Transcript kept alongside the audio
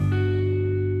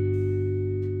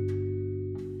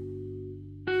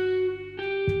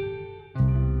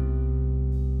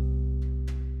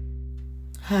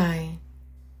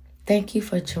Thank you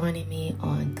for joining me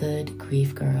on Good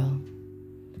Grief Girl.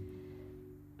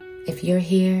 If you're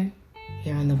here,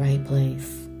 you're in the right place.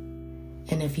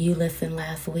 And if you listened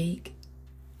last week,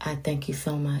 I thank you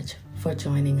so much for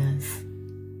joining us.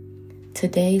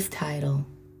 Today's title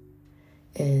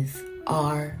is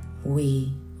Are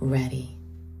We Ready?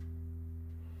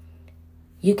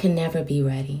 You can never be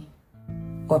ready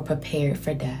or prepared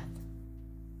for death.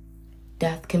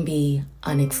 Death can be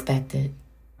unexpected.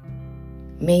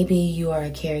 Maybe you are a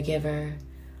caregiver,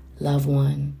 loved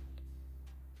one,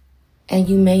 and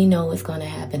you may know it's going to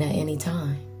happen at any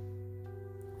time.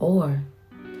 Or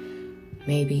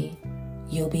maybe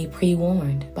you'll be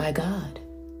pre-warned by God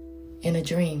in a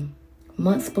dream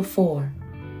months before,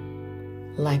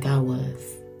 like I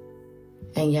was.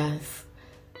 And yes,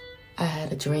 I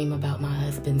had a dream about my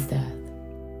husband's death.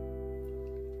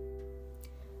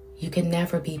 You can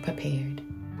never be prepared.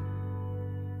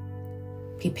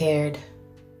 Prepared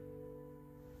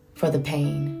for the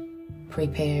pain,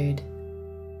 prepared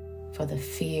for the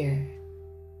fear,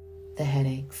 the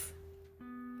headaches,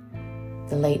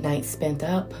 the late nights spent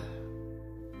up,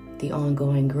 the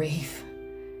ongoing grief,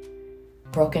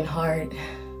 broken heart,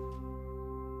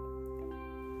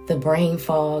 the brain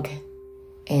fog,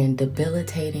 and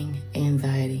debilitating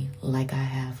anxiety like I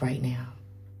have right now.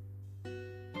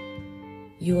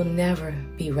 You will never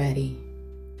be ready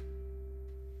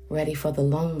for the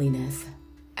loneliness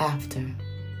after.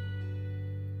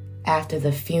 After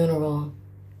the funeral,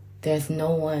 there's no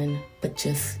one but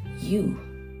just you.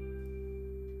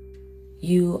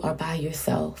 You are by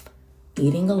yourself,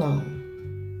 eating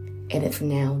alone, and it's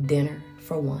now dinner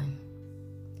for one.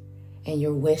 And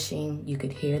you're wishing you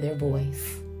could hear their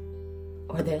voice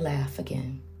or their laugh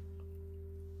again.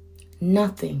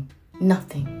 Nothing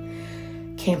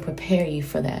can prepare you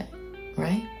for that,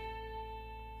 right?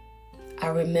 I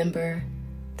remember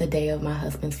the day of my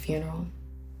husband's funeral.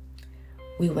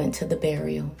 We went to the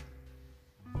burial,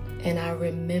 and I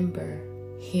remember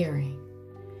hearing,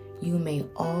 "You may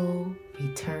all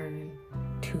return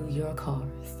to your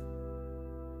cars."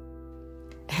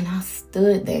 And I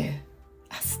stood there.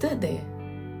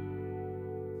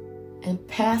 And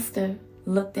Pastor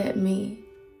looked at me,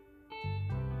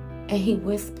 and he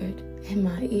whispered in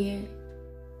my ear,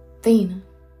 "Thina,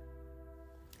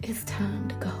 it's time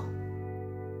to go.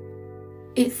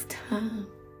 It's time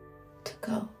to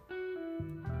go."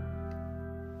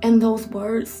 And those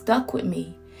words stuck with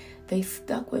me. They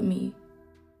stuck with me.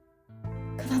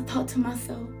 Because I thought to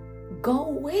myself, go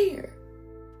where?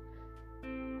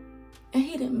 And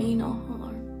he didn't mean no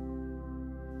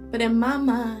harm. But in my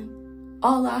mind,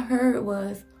 all I heard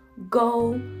was,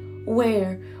 go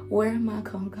where? Where am I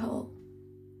going to go?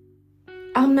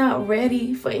 I'm not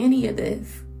ready for any of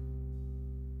this.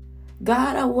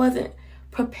 God, I wasn't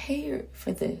prepared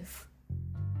for this.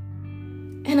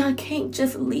 And I can't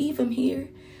just leave him here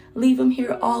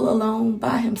all alone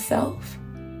by himself.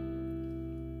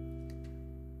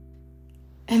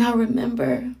 And I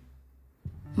remember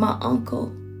my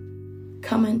uncle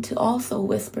coming to also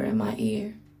whisper in my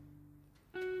ear,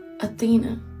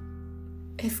 "Athena,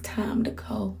 it's time to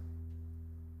go.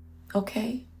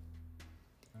 Okay?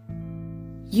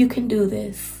 You can do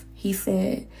this," he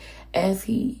said, as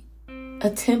he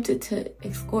attempted to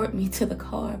escort me to the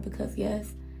car, because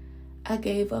yes, I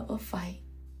gave up a fight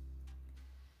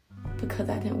because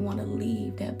I didn't want to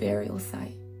leave that burial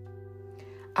site.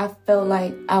 I felt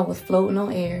like I was floating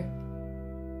on air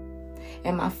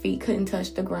and my feet couldn't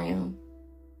touch the ground.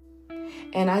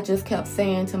 And I just kept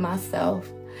saying to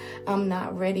myself, "I'm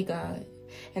not ready, God."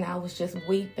 And I was just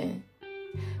weeping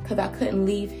because I couldn't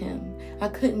leave him. I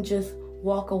couldn't just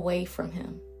walk away from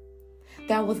him.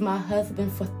 That was my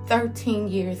husband for 13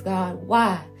 years, God.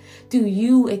 Why do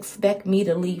you expect me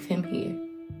to leave him here?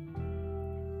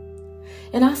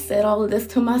 And I said all of this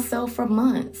to myself for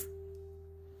months,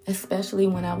 especially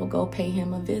when I would go pay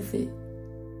him a visit.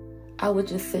 I would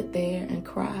just sit there and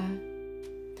cry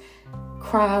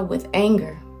with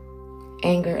anger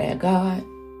at God.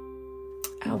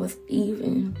 I was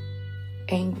even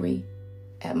angry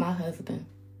at my husband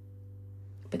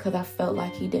because I felt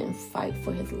like he didn't fight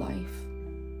for his life.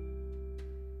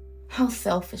 How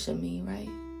selfish of me, right?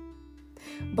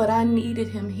 But I needed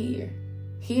him here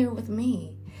with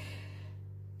me.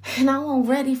 And I wasn't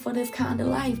ready for this kind of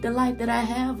life, the life that I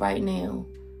have right now.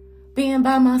 Being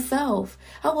by myself,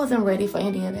 I wasn't ready for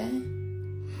any of that.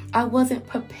 I wasn't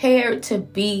prepared to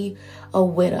be a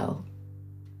widow.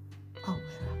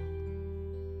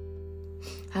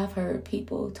 I've heard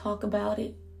people talk about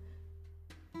it.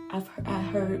 I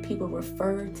heard people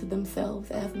refer to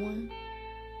themselves as one.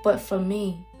 But for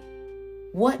me,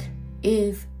 what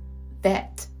is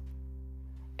that?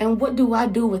 And what do I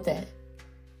do with that?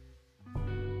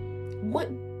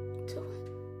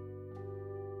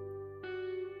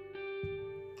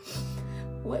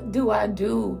 What do I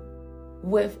do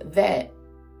with that?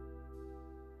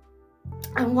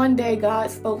 And one day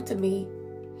God spoke to me,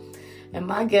 and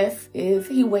my guess is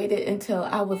he waited until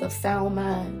I was of sound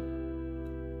mind.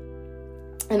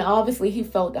 And obviously he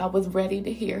felt I was ready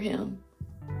to hear him.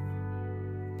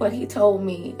 But he told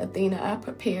me, Athena, I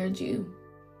prepared you.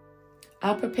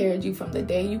 I prepared you from the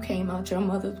day you came out your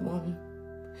mother's womb.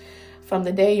 From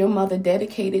the day your mother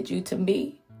dedicated you to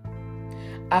me.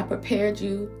 I prepared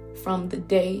you from the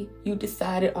day you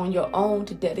decided on your own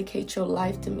to dedicate your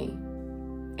life to me.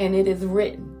 And it is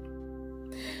written.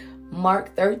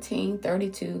 Mark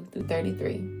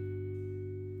 13:32-33.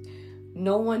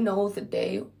 No one knows the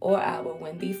day or hour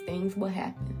when these things will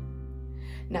happen.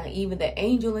 Not even the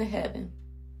angel in heaven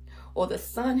or the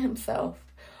Son himself.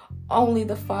 Only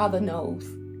the Father knows.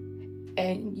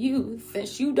 And you,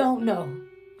 since you don't know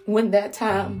when that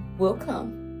time will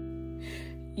come,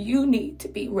 you need to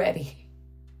be ready.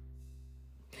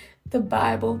 The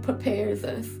Bible prepares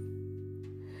us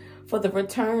for the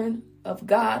return of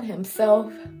God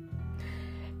himself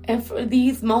and for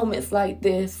these moments like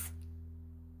this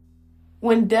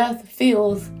when death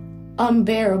feels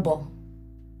unbearable.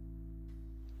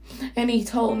 And he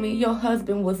told me your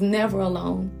husband was never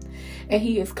alone, and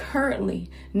he is currently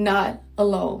not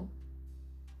alone.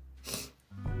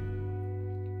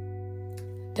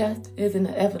 Death is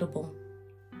inevitable.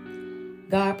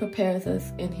 God prepares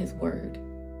us in his word,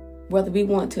 whether we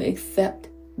want to accept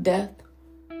death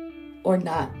or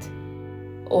not,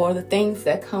 or the things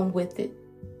that come with it.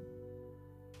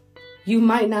 You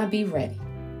might not be ready,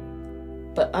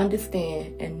 but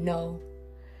understand and know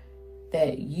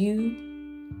that you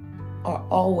are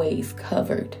always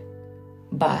covered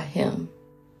by him.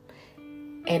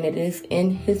 And it is in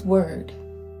his word.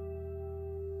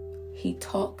 He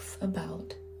talks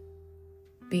about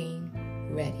being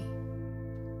ready.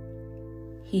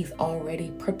 He's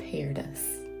already prepared us.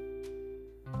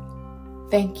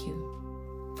 Thank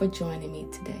you for joining me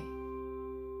today.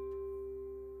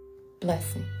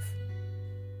 Blessings.